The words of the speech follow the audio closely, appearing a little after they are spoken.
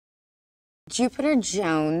Jupiter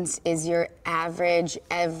Jones is your average,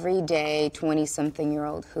 everyday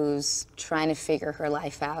 20-something-year-old who's trying to figure her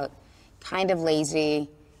life out, kind of lazy,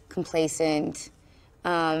 complacent,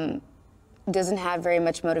 doesn't have very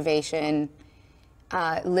much motivation,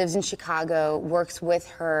 lives in Chicago, works with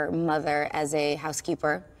her mother as a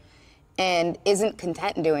housekeeper, and isn't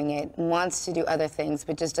content doing it, wants to do other things,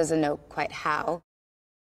 but just doesn't know quite how.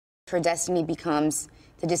 Her destiny becomes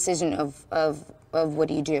the decision of what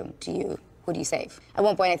do you do? Who do you save? At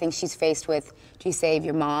one point, I think she's faced with, do you save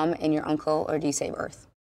your mom and your uncle, or do you save Earth?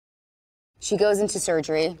 She goes into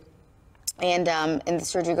surgery, and the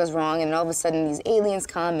surgery goes wrong, and all of a sudden these aliens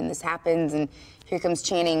come, and this happens, and here comes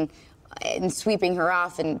Channing and sweeping her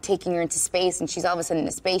off and taking her into space, and she's all of a sudden in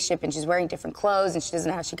a spaceship, and she's wearing different clothes, and she doesn't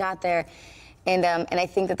know how she got there. And I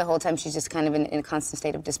think that the whole time she's just kind of in a constant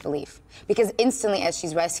state of disbelief. Because instantly as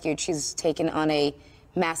she's rescued, she's taken on a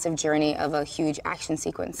massive journey of a huge action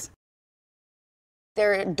sequence.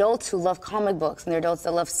 They're adults who love comic books, and they're adults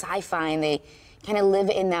that love sci-fi, and they kind of live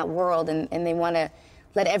in that world, and they want to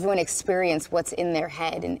let everyone experience what's in their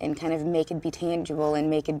head and kind of make it be tangible and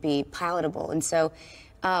make it be palatable. And so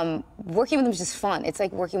working with them is just fun. It's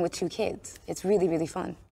like working with two kids. It's really, really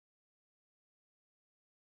fun.